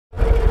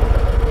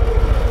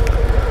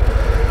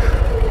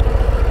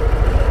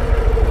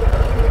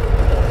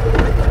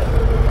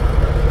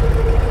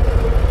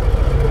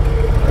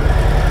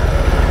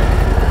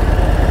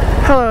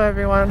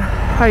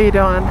How you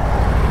doing?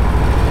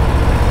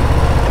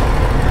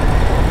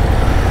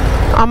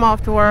 I'm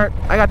off to work.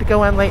 I got to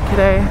go in late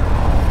today.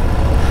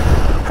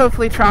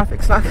 Hopefully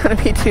traffic's not going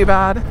to be too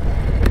bad.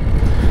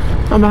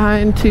 I'm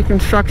behind two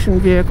construction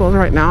vehicles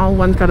right now.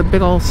 One's got a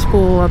big old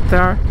spool up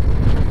there.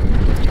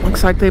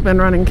 Looks like they've been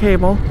running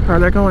cable, or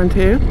they're going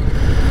to.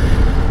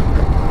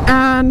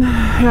 And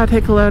I gotta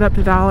take a load up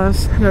to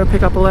Dallas. Go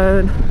pick up a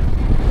load,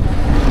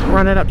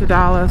 run it up to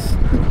Dallas,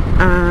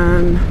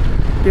 and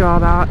do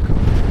all that.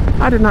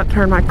 I did not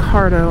turn my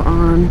cardo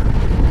on.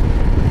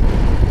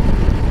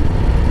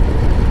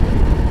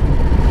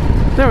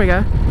 There we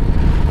go.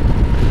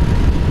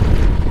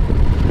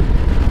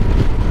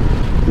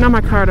 Now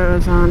my cardo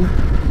is on.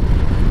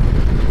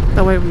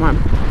 That way when my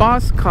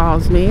boss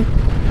calls me,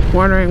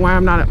 wondering why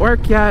I'm not at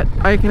work yet,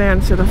 I can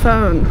answer the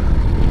phone.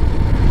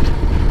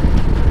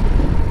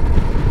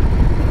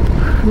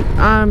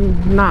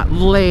 I'm not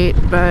late,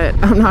 but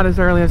I'm not as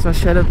early as I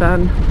should have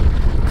been.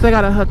 Because I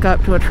gotta hook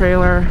up to a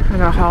trailer. I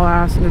gotta haul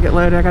ass and get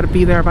loaded. I gotta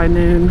be there by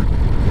noon.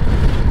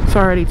 It's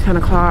already 10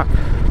 o'clock.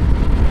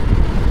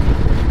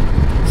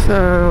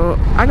 So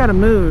I gotta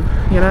move,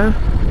 you know?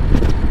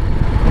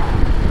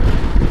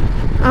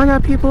 I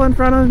got people in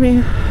front of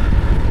me.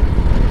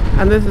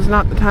 And this is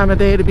not the time of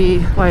day to be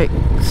like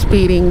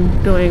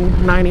speeding,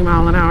 doing 90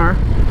 mile an hour.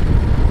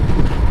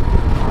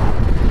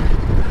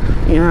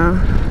 You know?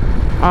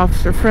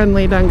 Officer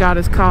Friendly done got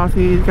his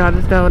coffee, he's got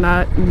his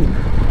donut, and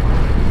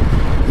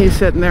he's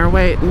sitting there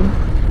waiting.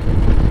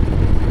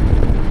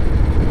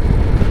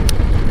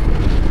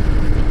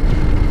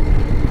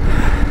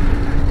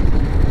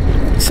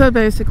 So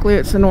basically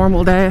it's a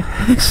normal day,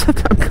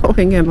 except I'm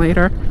going in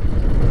later.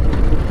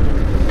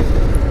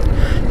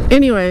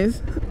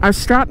 Anyways, I've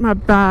strapped my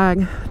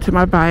bag to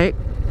my bike,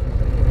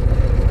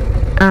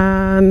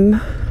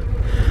 and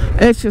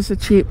it's just a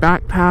cheap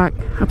backpack.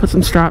 I put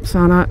some straps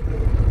on it.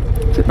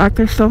 Is it back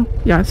there still?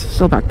 Yeah, it's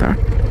still back there.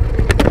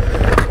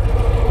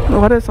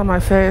 What is on my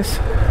face?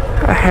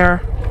 A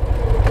hair.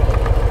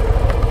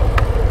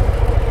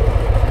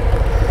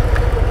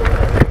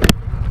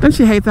 Don't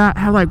you hate that?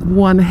 Have like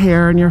one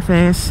hair in your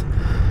face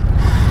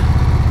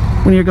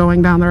when you're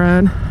going down the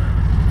road?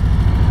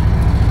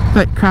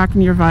 Like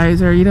cracking your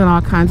visor, you're doing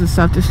all kinds of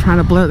stuff just trying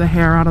to blow the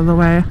hair out of the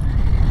way.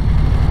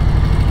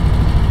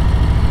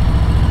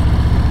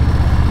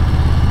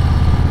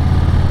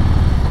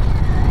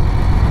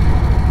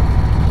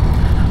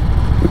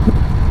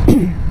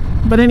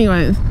 But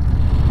anyways,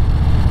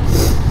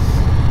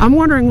 I'm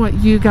wondering what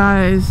you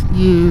guys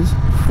use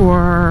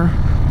for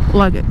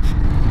luggage.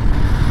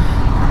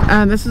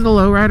 And this is a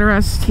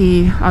Lowrider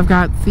ST. I've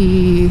got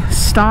the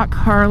stock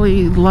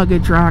Harley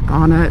luggage rack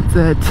on it,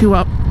 the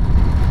 2-up.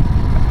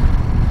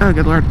 Oh,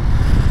 good Lord.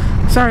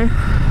 Sorry.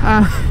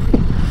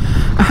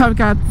 I've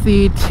got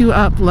the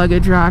 2-up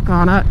luggage rack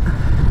on it.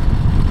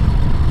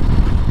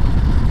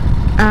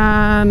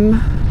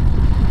 And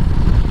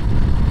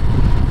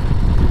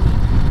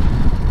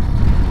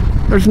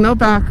there's no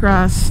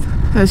backrest.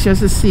 It's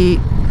just a seat.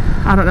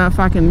 I don't know if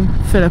I can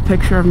fit a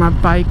picture of my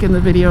bike in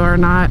the video or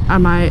not. I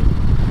might.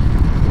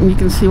 You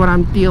can see what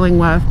I'm dealing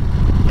with.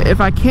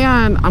 If I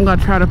can, I'm going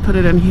to try to put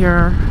it in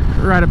here,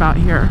 right about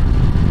here.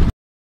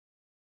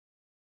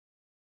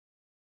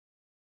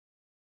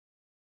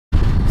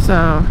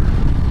 So,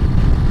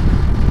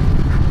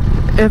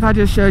 if I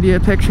just showed you a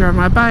picture of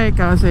my bike,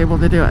 I was able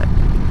to do it.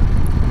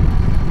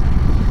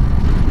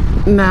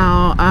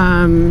 Now,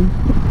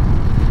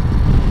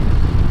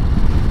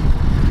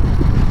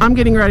 I'm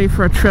getting ready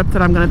for a trip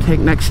that I'm going to take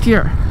next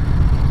year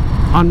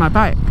on my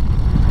bike.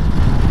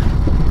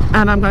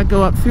 And I'm going to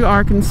go up through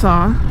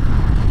Arkansas.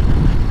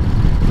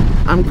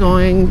 I'm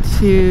going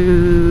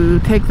to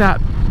take that,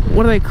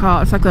 what do they call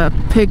it? It's like a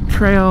pig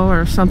trail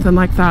or something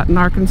like that in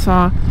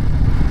Arkansas.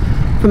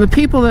 From the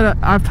people that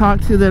I've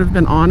talked to that have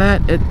been on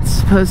it, it's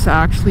supposed to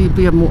actually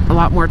be a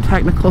lot more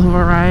technical of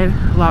a ride,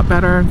 a lot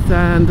better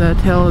than the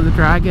Tail of the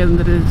Dragon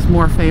that is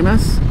more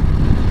famous.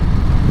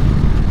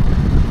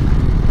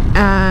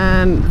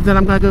 And then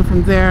I'm going to go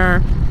from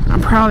there. I'm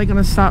probably going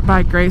to stop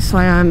by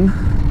Graceland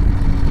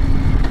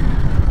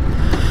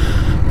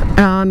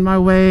on my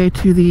way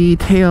to the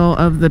Tail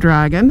of the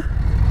Dragon.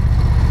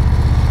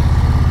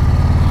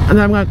 And then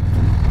I'm going to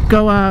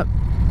go up.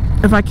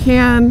 If I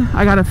can,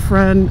 I got a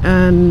friend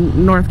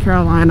in North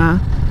Carolina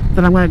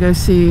that I'm going to go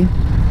see.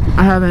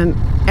 I have an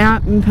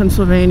aunt in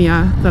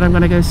Pennsylvania that I'm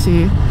going to go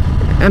see.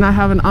 And I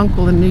have an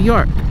uncle in New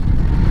York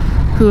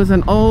who is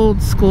an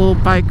old school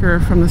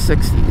biker from the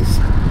 60s.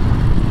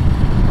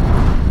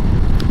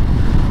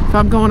 If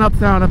I'm going up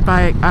there on a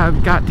bike,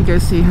 I've got to go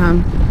see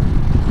him.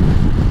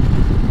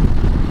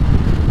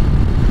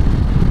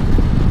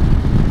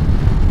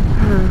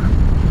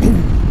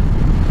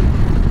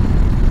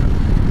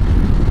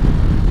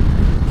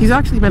 He's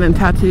actually been in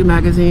tattoo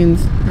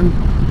magazines and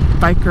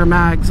biker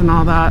mags and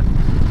all that.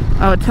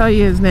 I would tell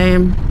you his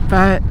name,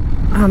 but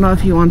I don't know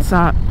if he wants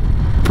that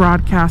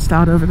broadcast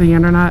out over the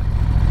internet.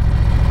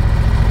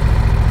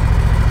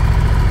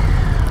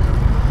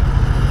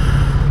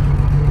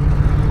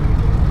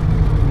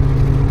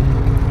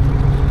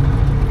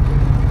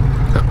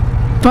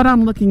 But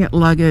I'm looking at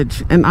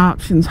luggage and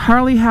options.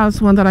 Harley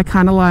has one that I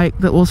kind of like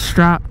that will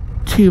strap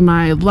to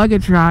my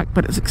luggage rack,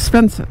 but it's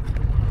expensive.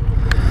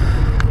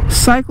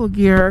 Cycle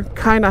Gear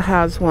kind of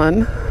has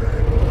one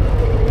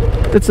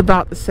that's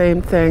about the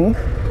same thing.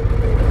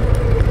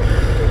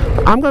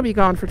 I'm going to be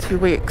gone for 2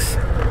 weeks.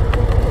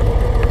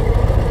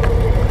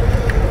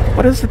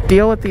 What is the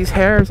deal with these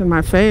hairs in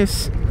my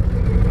face?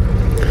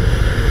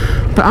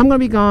 But I'm going to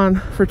be gone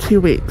for 2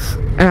 weeks,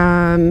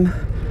 and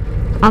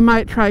I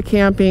might try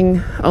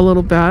camping a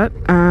little bit.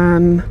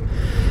 And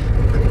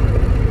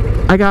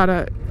I got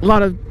a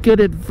lot of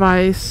good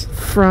advice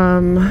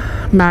from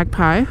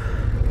Magpie.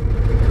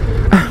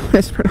 I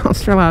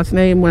mispronounced her last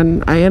name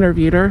when I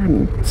interviewed her,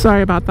 and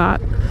sorry about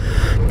that,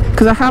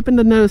 because I happen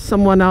to know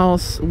someone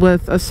else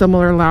with a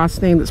similar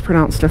last name that's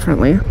pronounced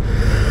differently.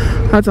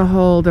 That's a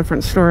whole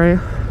different story.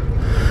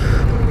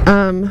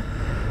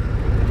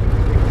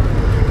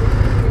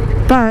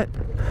 But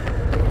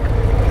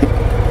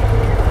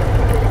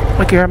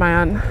what year am I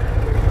on?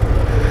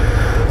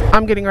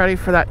 I'm getting ready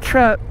for that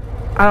trip.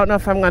 I don't know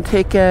if I'm going to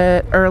take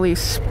it early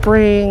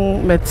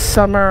spring,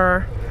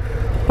 midsummer,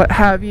 what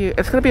have you.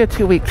 It's going to be a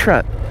 2-week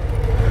trip.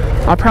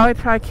 I'll probably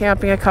try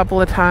camping a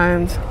couple of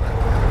times.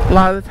 A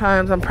lot of the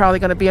times I'm probably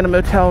going to be in a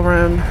motel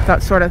room,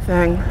 that sort of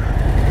thing.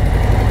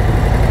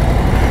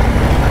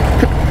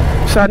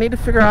 So I need to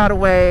figure out a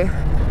way.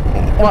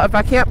 Well, if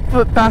I can't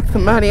put back the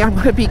money, I'm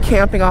going to be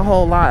camping a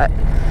whole lot,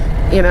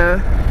 you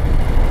know.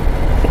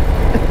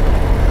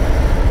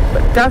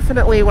 But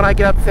definitely when I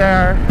get up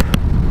there,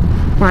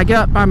 when I get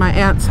up by my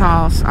aunt's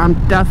house, I'm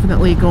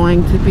definitely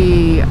going to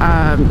be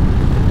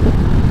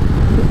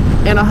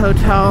in a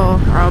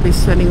hotel, or I'll be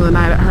spending the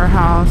night at her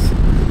house.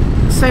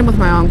 Same with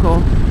my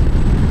uncle.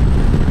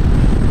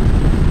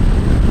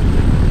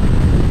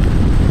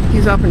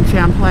 He's up in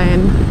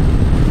Champlain.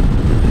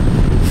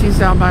 She's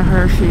down by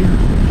Hershey.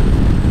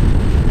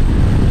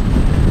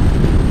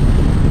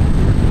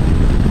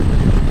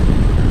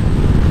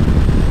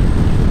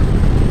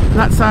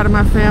 That side of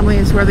my family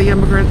is where the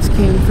immigrants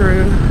came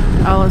through.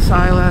 Ellis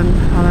Island,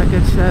 all that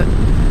good shit.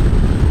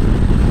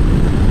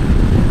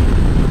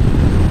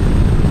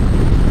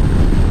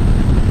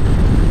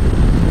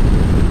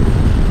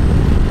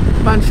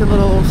 Bunch of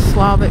little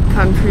Slavic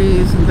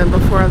countries, and then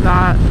before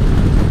that,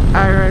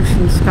 Irish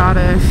and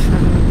Scottish,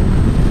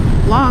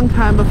 and long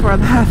time before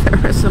that,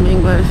 there was some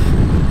English.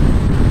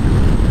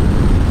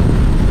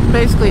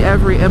 Basically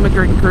every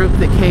immigrant group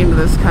that came to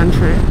this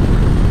country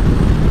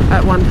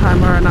at one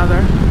time or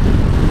another.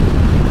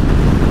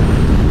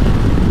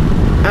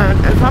 And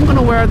if I'm going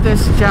to wear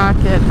this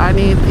jacket, I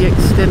need the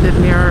extended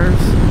mirrors.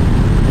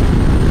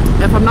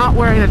 If I'm not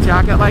wearing a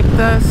jacket like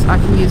this, I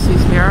can use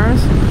these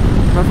mirrors.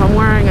 But if I'm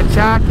wearing a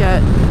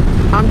jacket,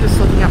 I'm just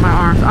looking at my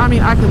arms. I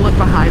mean, I can look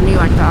behind me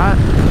like that,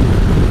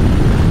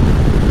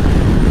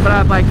 but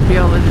I'd like to be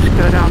able to just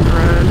go down the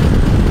road.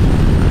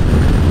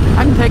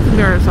 I can take the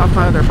mirrors off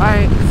my other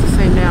bike. It's the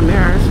same damn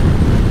mirrors.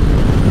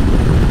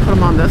 Put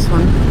them on this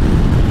one.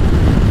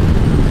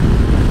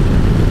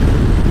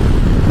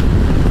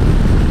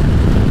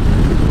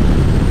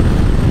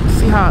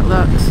 See how it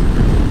looks.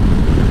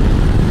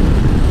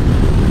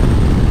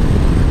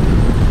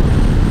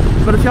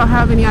 But if y'all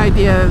have any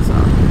ideas,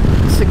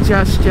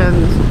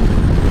 suggestions,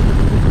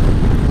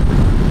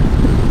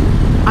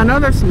 I know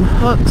there's some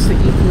hooks that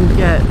you can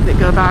get that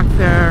go back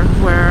there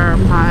where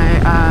my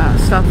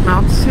stuff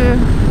mounts to.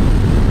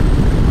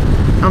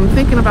 I'm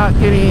thinking about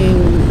getting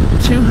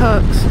 2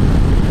 hooks,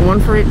 one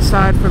for each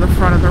side for the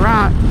front of the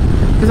rack,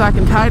 because I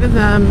can tie to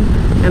them,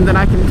 and then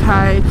I can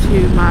tie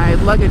to my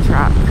luggage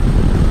rack.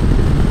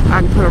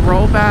 I can put a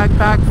roll bag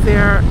back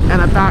there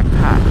and a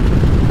backpack,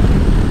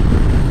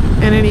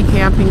 and any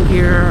camping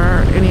gear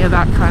or any of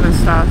that kind of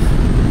stuff.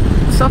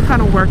 Still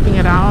kind of working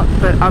it out,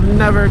 but I've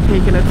never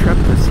taken a trip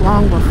this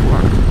long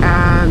before,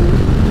 and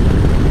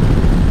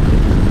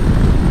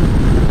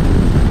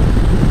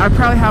I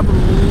probably have a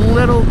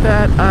little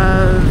bit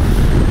of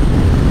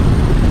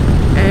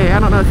a, I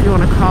don't know if you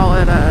want to call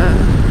it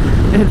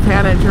an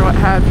advantage or what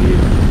have you,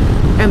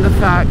 in the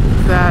fact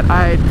that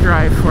I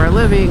drive for a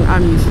living.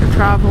 I'm used to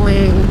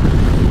traveling.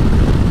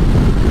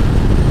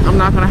 I'm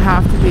not going to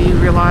have to be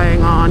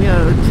relying on, you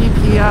know,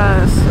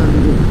 GPS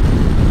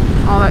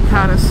and all that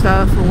kind of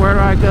stuff, and where do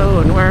I go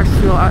and where's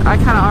fuel. I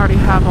kind of already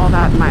have all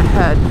that in my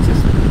head.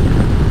 Just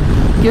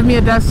give me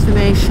a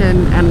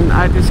destination and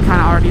I just kind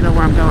of already know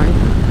where I'm going.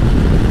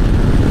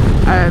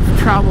 I've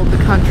traveled the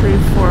country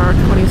for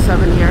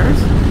 27 years.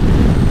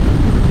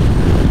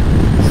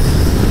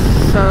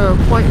 So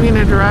point me in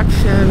a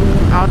direction,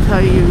 I'll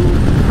tell you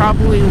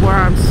probably where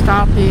I'm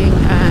stopping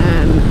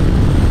and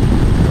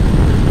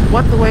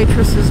what the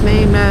waitress's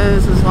name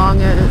is, as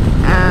long as,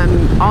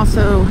 and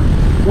also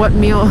what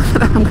meal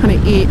that I'm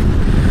going to eat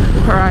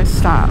where I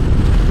stop.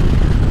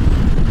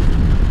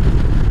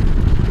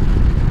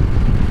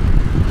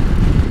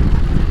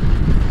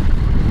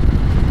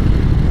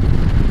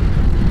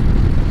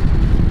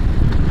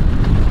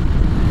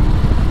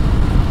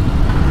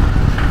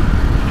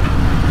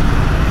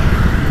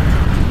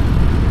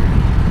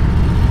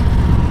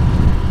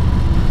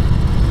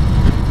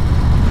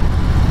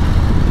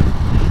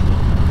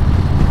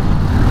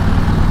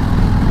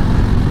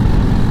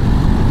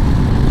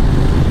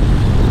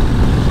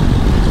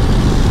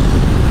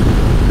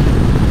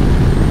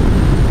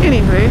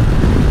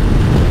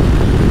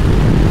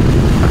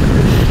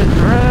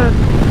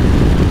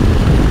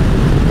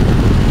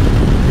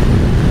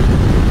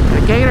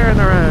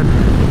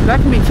 That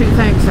can be two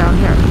things down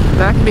here.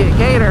 That can be a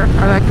gator,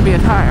 or that can be a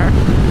tire.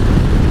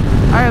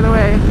 Either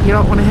way, you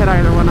don't want to hit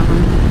either one of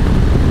them,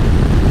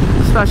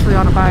 especially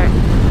on a bike.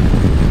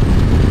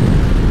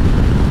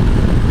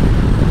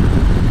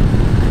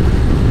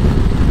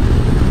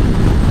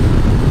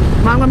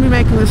 I'm going to be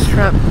making this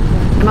trip,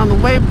 and on the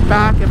way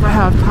back, if I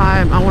have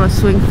time, I want to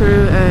swing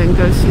through and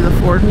go see the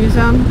Ford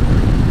Museum.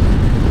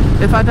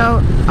 If I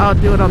don't, I'll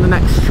do it on the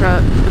next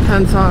trip.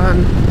 Depends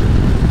on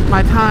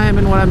my time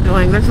and what I'm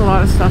doing. There's a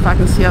lot of stuff I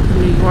can see up in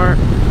New York,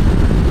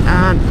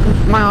 and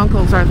my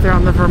uncle's right there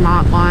on the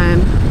Vermont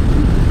line.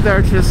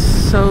 There's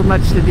just so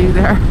much to do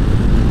there,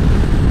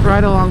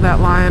 right along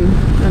that line,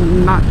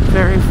 and not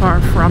very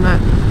far from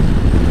it.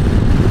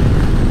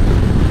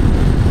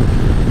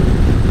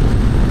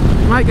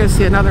 Might go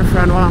see another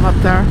friend while I'm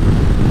up there.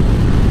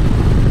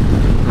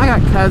 I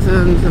got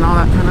cousins and all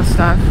that kind of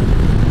stuff.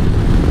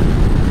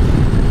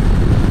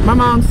 My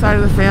mom's side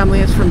of the family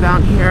is from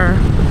down here,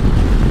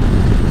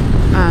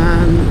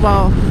 and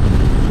well,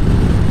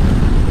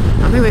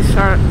 I think they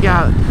started,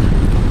 yeah,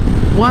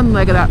 one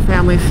leg of that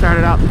family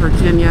started out in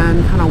Virginia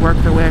and kind of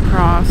worked their way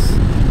across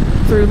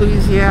through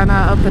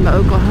Louisiana up into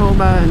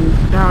Oklahoma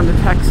and down to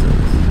Texas.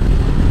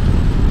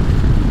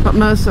 But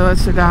most of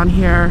us are down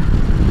here.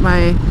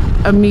 My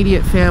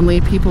immediate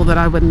family, people that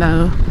I would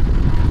know,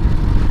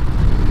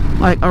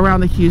 like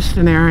around the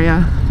Houston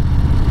area.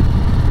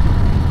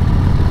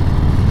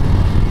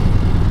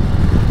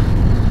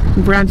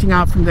 And branching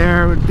out from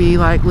there would be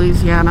like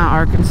Louisiana,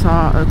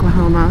 Arkansas,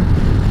 Oklahoma.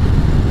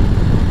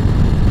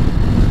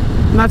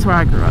 And that's where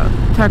I grew up,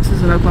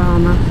 Texas and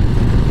Oklahoma.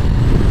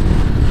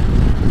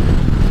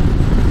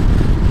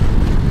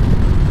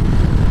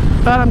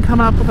 But I'm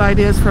coming up with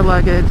ideas for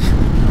luggage.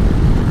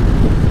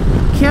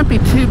 Can't be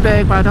too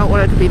big, but I don't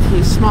want it to be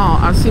too small.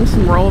 I've seen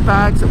some roll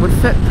bags that would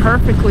fit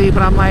perfectly,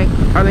 but I'm like,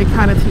 are they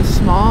kind of too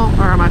small,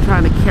 or am I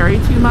trying to carry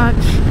too much?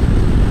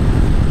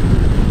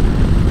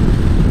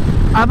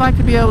 I'd like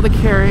to be able to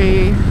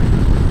carry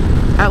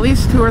at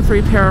least 2 or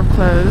 3 pair of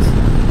clothes.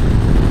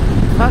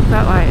 Fuck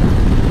that light.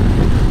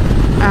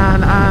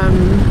 And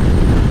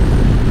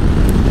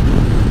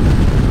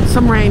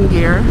some rain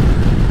gear.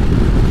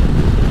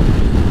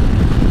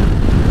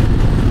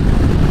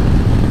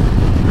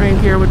 Rain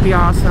gear would be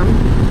awesome.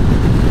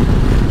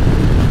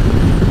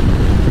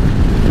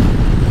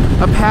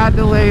 A pad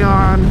to lay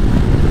on,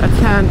 a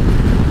tent.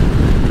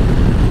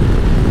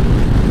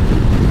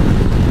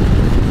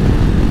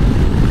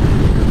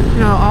 You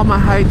know, all my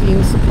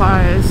hygiene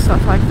supplies,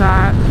 stuff like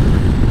that.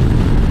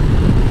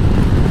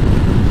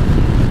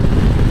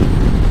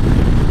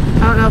 I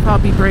don't know if I'll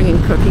be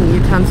bringing cooking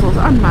utensils.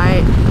 I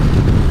might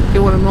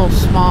get one of them little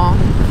small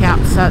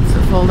camp sets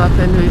that fold up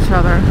into each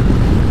other.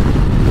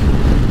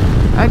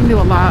 I can do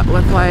a lot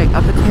with like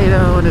a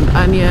potato and an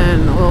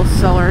onion, a little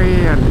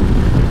celery, and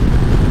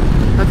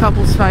a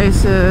couple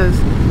spices,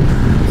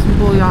 some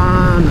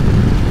bouillon,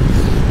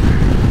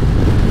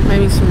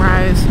 maybe some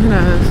rice, who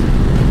knows.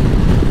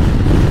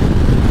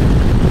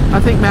 I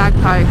think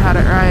Magpie had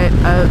it right.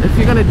 If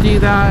you're going to do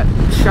that,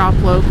 shop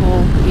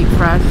local, eat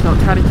fresh, don't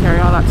try to carry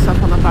all that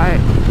stuff on the bike.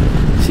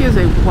 She is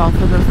a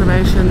wealth of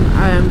information.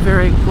 I am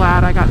very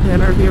glad I got to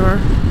interview her.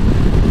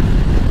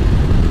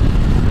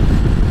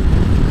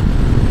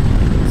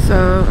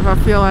 So if I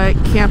feel like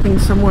camping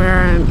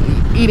somewhere and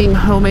eating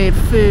homemade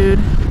food,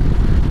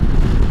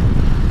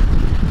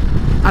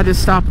 I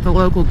just stop at the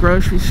local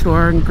grocery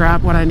store and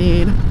grab what I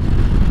need.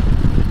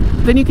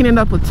 Then you can end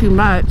up with too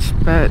much,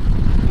 but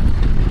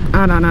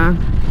I don't know.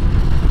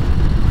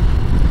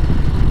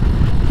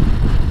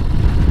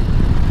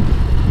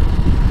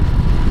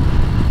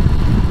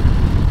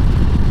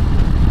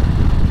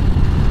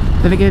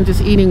 Then again,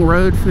 just eating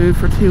road food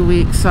for 2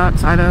 weeks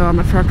sucks. I know, I'm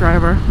a truck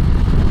driver.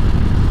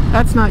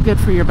 That's not good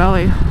for your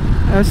belly.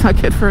 That's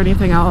not good for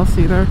anything else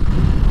either.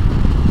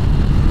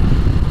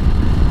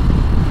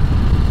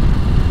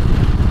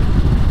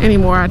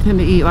 Anymore, I tend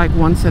to eat like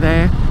once a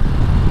day.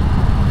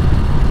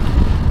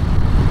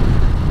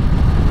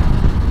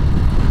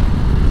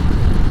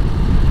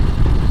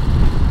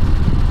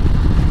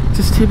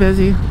 Just too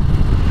busy.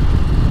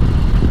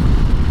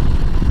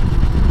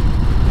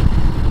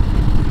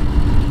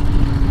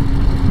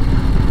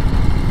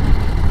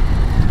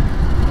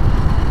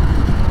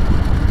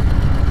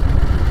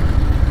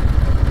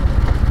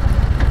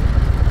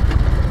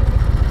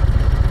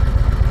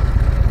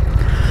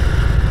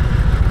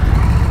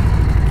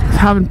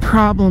 Having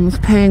problems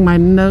paying my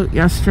note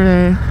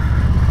yesterday.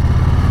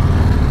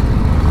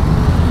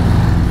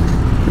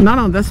 Not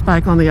on this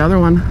bike, on the other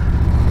one.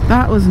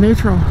 That was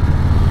neutral.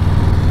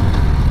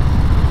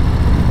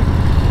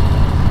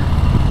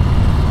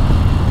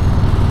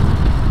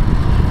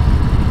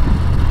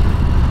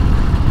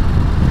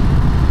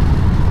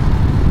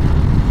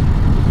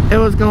 It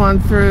was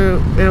going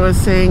through, it was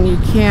saying you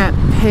can't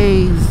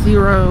pay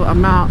zero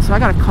amount, so I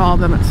gotta call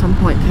them at some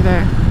point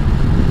today.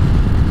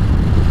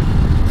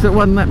 It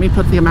wouldn't let me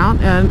put the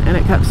amount in, and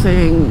it kept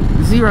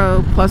saying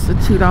zero plus a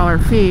 $2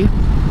 fee.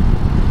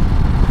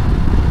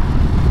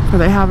 Are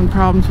they having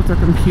problems with their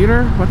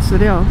computer? What's the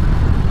deal?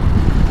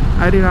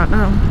 I do not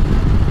know.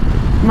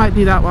 Might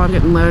do that while I'm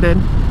getting loaded.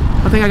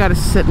 I think I got to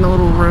sit in a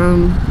little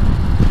room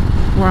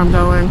where I'm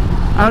going.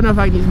 I don't know if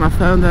I can use my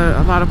phone though.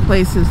 A lot of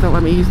places don't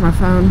let me use my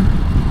phone.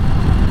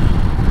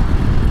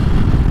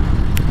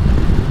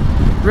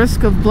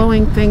 Risk of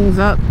blowing things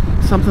up,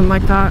 something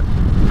like that.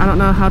 I don't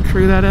know how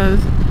true that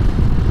is.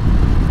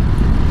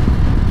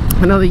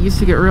 I know they used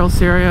to get real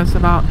serious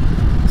about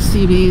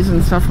CBs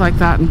and stuff like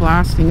that in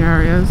blasting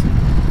areas.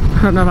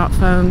 I don't know about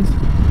phones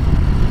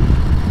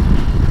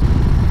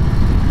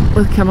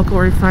with chemical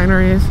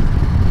refineries.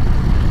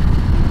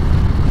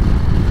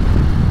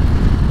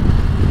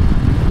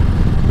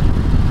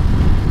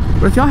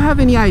 But if y'all have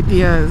any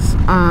ideas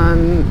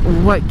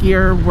on what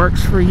gear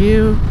works for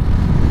you,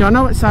 y'all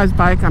know what size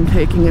bike I'm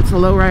taking. It's a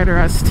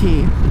Lowrider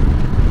ST.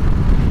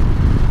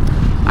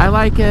 I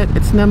like it.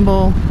 It's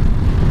nimble.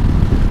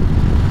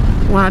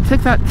 When I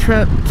took that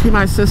trip to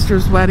my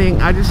sister's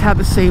wedding, I just had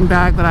the same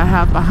bag that I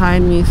have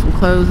behind me, some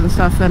clothes and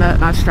stuff in it,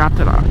 and I strapped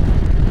it on.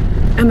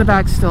 And the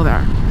bag's still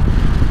there.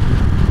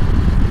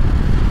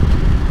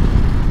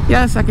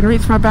 Yes, I can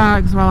reach my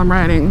bags while I'm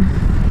riding.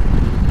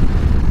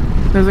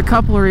 There's a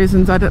couple of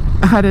reasons I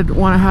didn't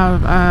want to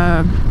have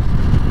a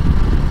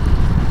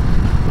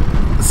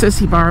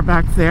sissy bar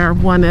back there.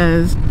 One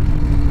is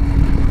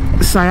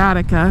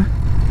sciatica,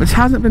 which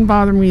hasn't been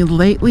bothering me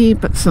lately,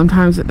 but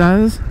sometimes it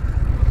does.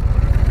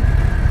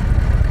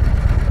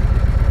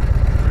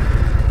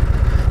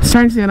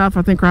 Strangely enough,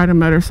 I think riding a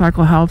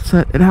motorcycle helps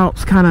it. It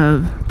helps kind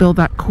of build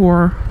that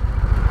core.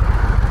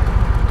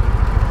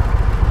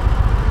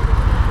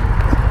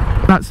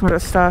 That sort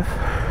of stuff.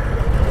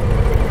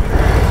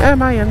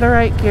 Am I in the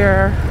right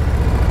gear?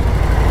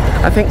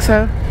 I think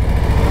so.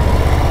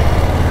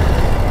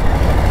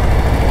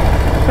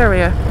 There we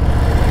go.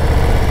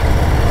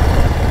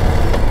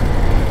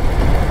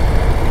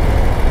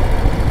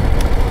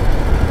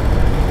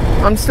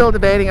 I'm still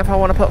debating if I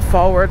want to put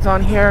forwards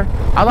on here.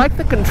 I like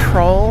the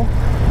control.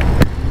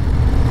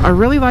 I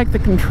really like the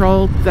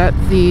control that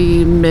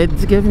the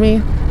mids give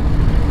me.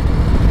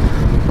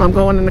 I'm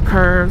going into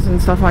curves and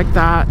stuff like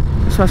that,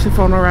 especially if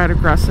I want to ride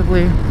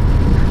aggressively.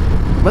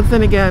 But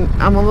then again,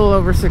 I'm a little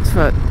over 6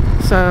 foot,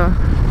 so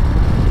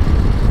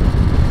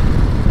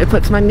it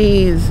puts my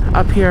knees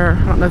up here.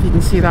 I don't know if you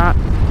can see that.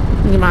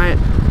 You might,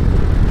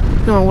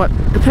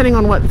 depending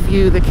on what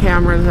view the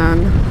camera's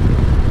in.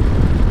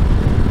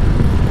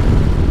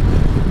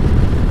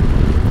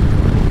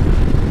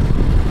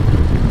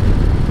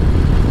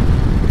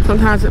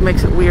 Sometimes it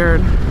makes it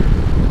weird,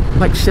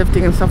 like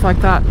shifting and stuff like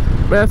that.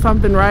 But if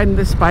I've been riding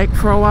this bike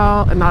for a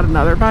while and not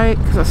another bike,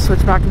 because I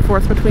switch back and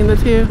forth between the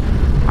two,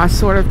 I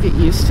sort of get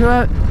used to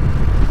it.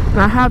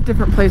 And I have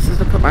different places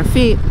to put my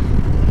feet,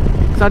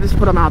 because I just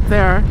put them out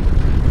there.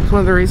 It's one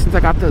of the reasons I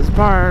got those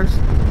bars,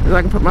 is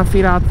I can put my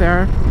feet out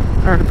there,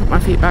 or I can put my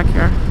feet back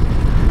here,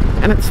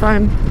 and it's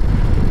fine.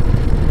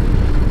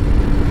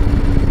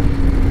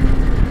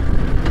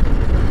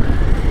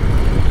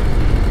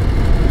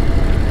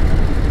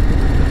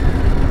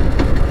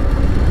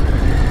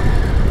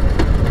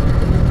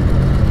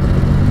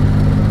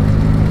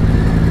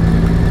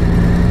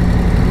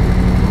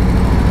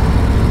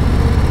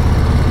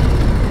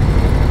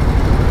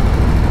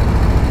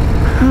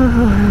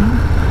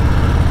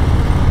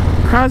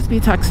 Crosby,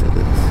 Texas.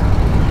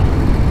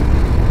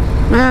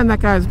 Man, that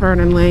guy's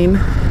burning lean.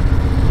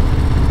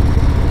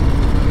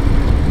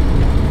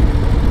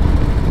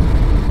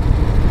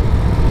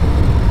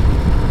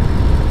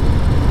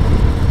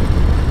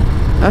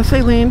 Did I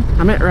say lean?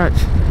 I meant rich.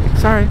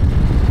 Sorry.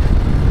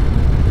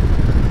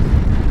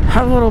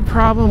 Have a little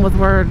problem with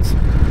words.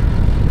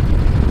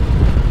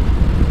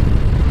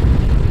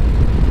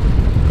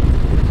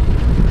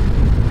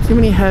 Too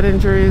many head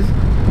injuries.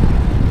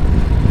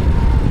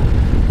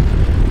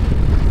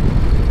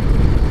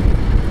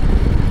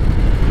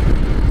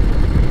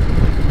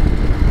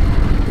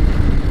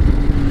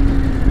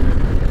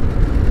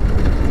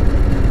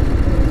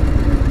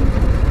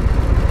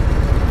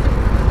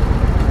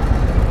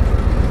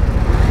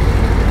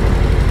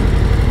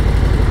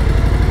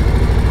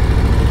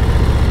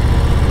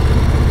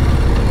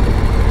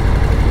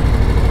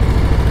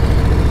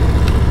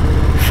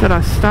 Should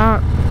I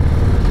stop?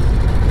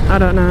 I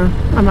don't know.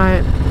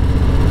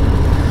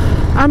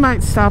 I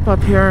might stop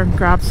up here and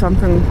grab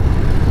something.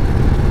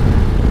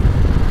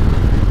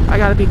 I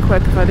gotta be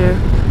quick if I do.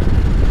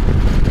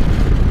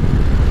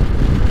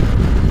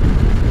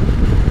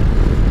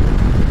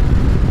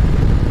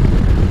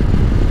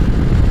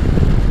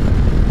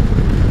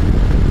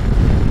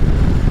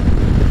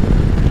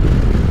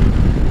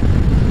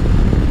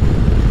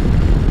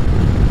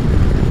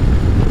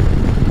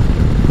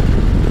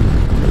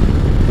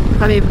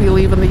 I need to be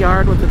leaving the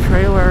yard with the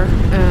trailer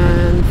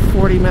in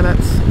 40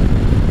 minutes.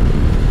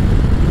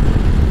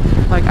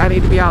 Like, I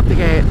need to be out the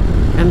gate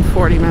in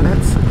 40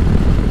 minutes.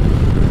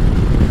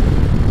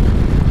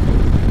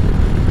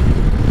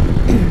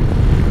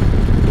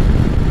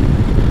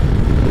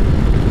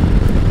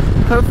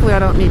 Hopefully I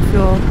don't need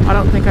fuel. I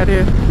don't think I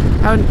do.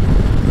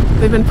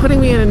 They've been putting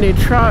me in a new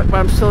truck, but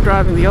I'm still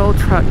driving the old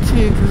truck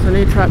too, because the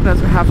new truck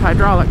doesn't have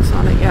hydraulics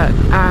on it yet.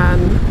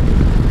 And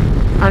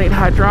I need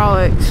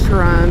hydraulics to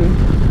run,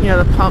 you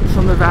know, the pumps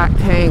on the vac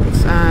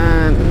tanks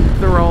and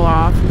the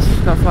roll-off and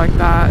stuff like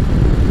that.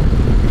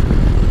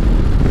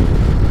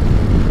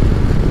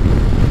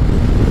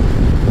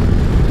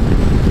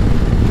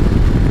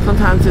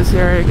 Sometimes this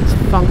area gets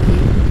funky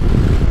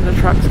and the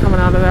truck's coming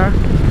out of there.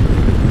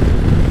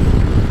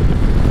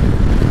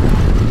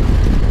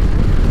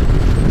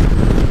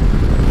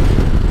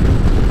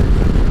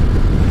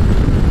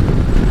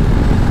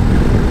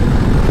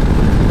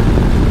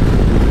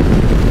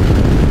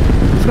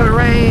 It's gonna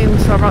rain,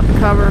 so I brought the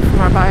cover for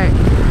my bike.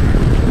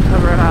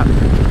 Cover it up.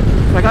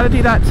 So I gotta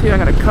do that too. I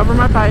gotta cover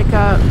my bike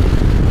up.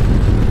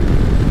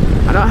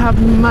 I don't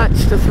have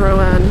much to throw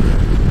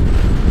in.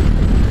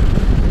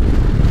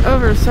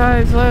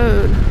 Oversized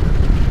load,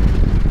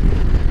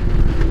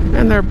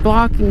 and they're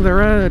blocking the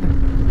road.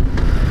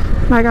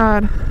 My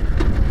God.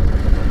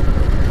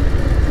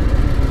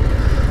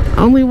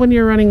 Only when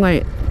you're running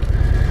late.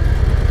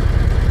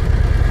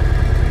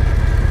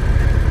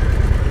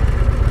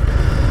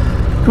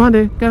 Come on,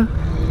 dude, go.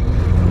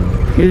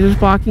 You're just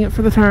blocking it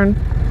for the turn.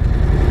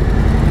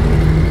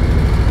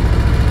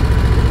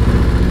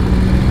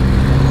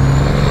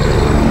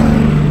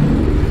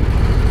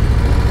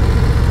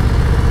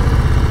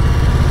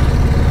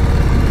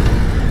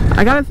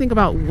 I gotta think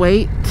about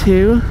weight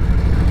too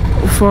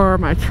for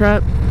my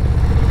trip,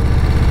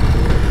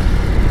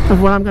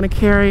 of what I'm gonna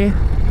carry,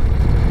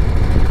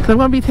 because I'm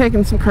gonna be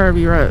taking some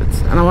curvy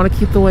roads and I want to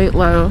keep the weight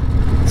low.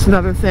 It's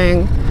another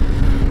thing.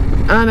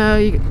 I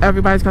know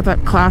everybody's got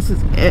that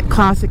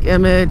classic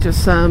image of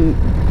some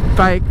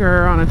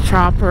biker on a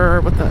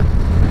chopper with a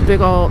big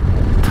old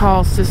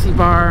tall sissy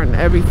bar and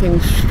everything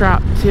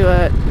strapped to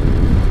it.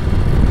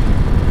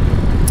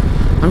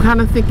 I'm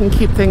kind of thinking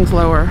keep things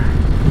lower.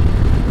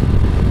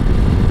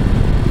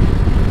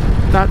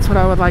 That's what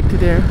I would like to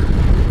do.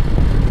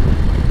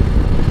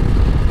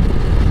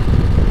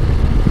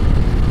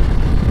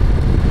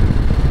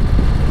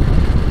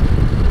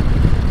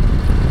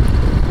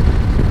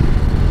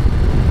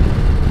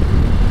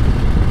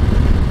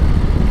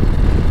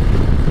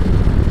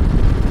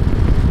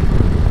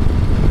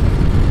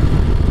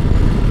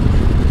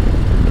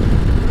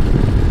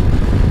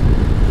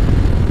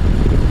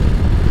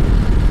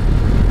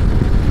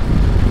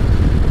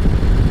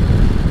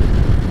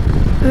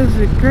 Is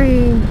it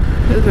green?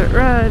 Is it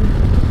red?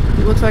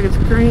 It looks like it's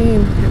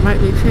green. It might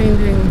be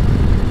changing.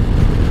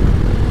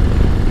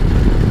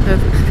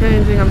 If it's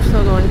changing, I'm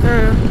still going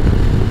through.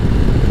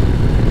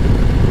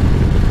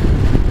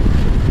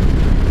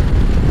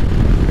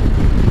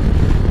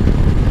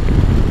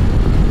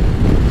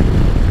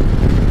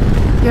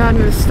 Yeah, I need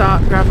to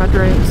stop, grab my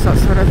drinks, that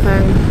sort of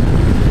thing.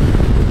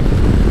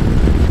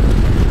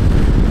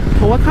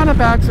 Well, what kind of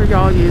bags are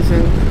y'all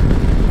using?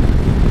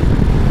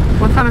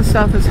 What kind of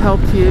stuff has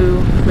helped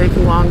you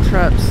making long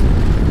trips?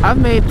 I've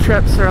made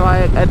trips that are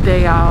like a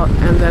day out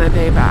and then a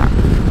day back.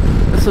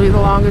 This will be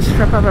the longest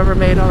trip I've ever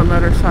made on a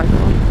motorcycle.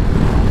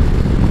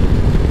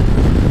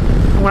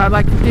 And what I'd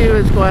like to do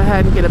is go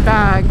ahead and get a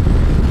bag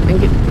and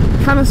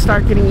kind of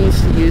start getting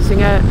used to using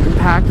it and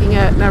packing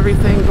it and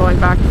everything, going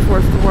back and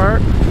forth to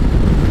work.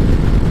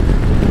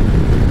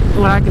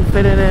 What I can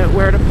fit in it,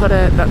 where to put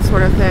it, that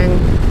sort of thing.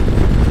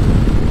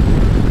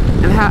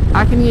 And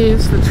I can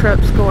use the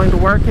trips going to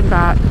work and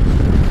back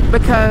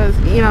because,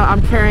 you know,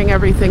 I'm carrying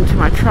everything to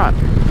my truck.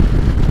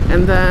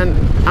 And then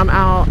I'm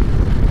out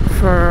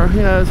for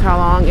who knows how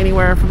long,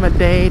 anywhere from a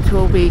day to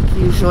a week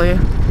usually.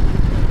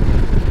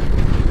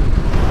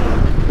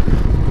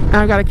 And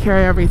I've got to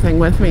carry everything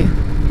with me.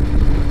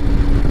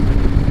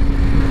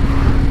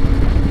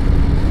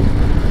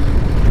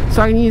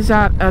 So I can use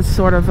that as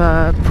sort of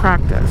a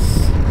practice.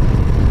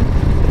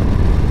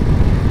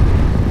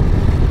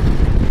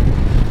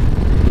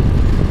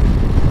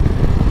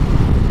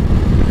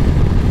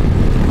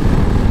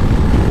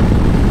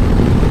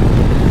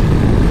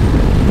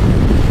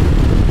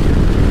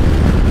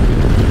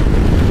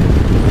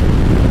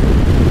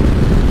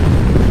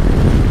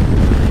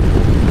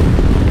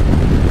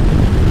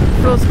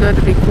 Feels good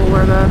to be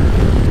cooler though.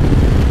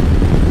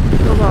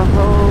 Feels a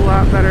whole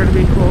lot better to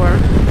be cooler.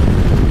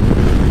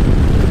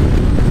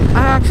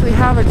 I actually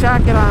have a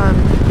jacket on.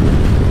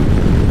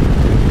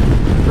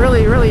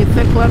 Really, really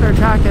thick leather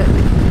jacket.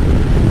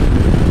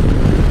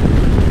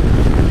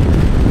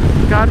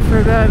 God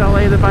forbid I'll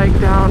lay the bike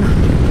down.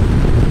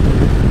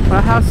 But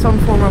I have some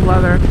form of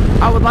leather.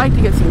 I would like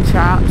to get some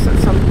chaps at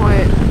some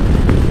point.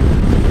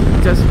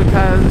 Just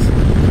because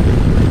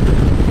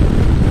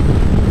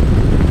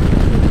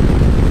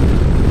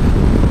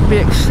it'd be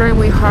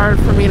extremely hard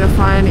for me to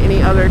find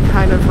any other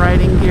kind of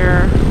riding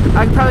gear.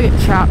 I could probably get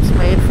chaps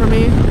made for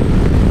me.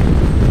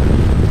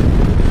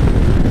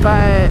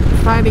 But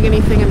finding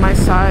anything in my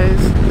size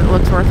that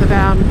looks worth a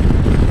damn.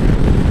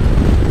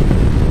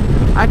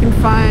 I can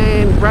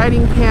find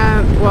riding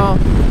pants, well,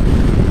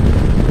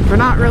 they're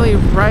not really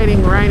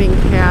riding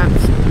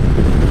pants,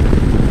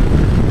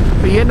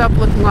 but you end up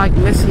looking like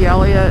Missy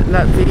Elliott in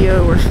that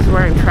video where she's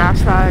wearing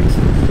trash bags.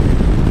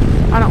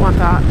 I don't want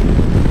that.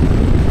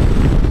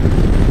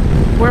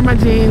 Wear my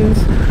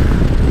jeans,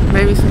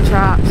 maybe some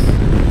chaps.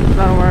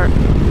 That'll work.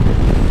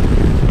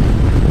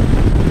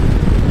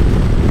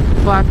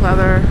 Black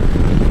leather.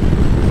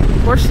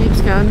 Or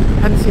sheepskin.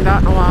 Hadn't seen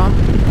that in a while.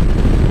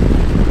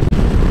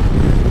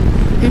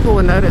 People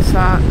would notice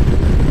that.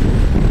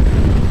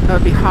 That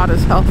would be hot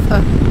as hell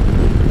though.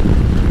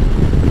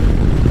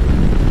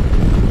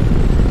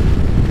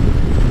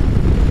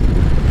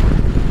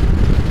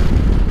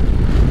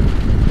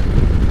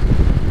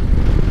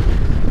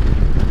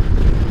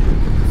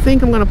 I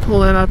think I'm gonna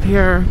pull in up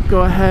here,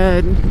 go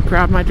ahead,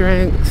 grab my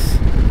drinks.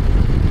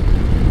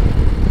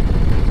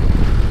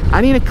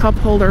 I need a cup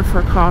holder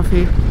for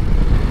coffee.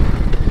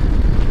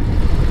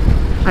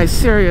 I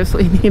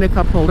seriously need a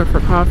cup holder for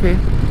coffee.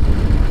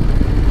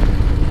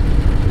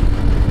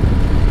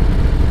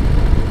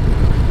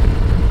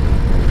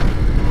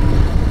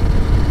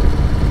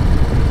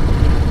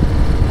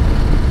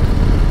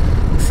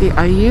 See,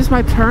 I use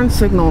my turn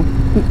signal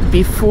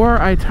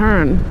before I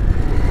turn.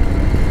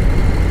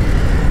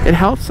 It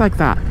helps like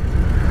that.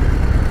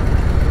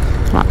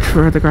 Watch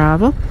for the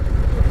gravel.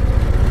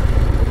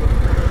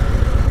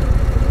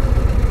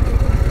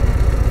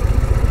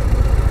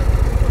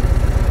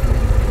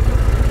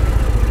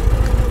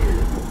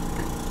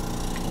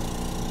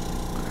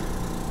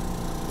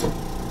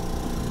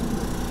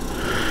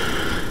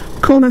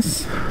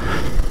 Coolness.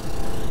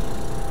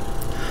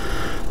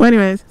 Well,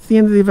 anyways, it's the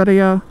end of the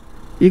video.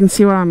 You can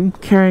see what I'm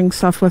carrying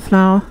stuff with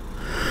now.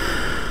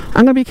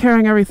 I'm going to be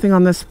carrying everything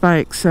on this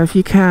bike, so if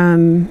you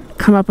can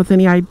come up with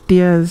any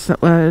ideas that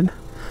would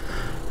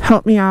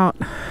help me out,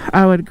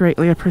 I would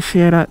greatly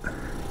appreciate it.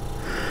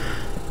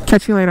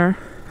 Catch you later.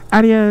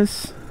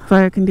 Adios,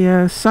 vaya con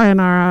Dios,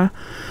 sayonara,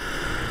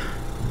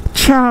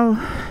 ciao,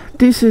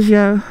 deuces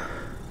yo,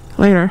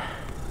 later.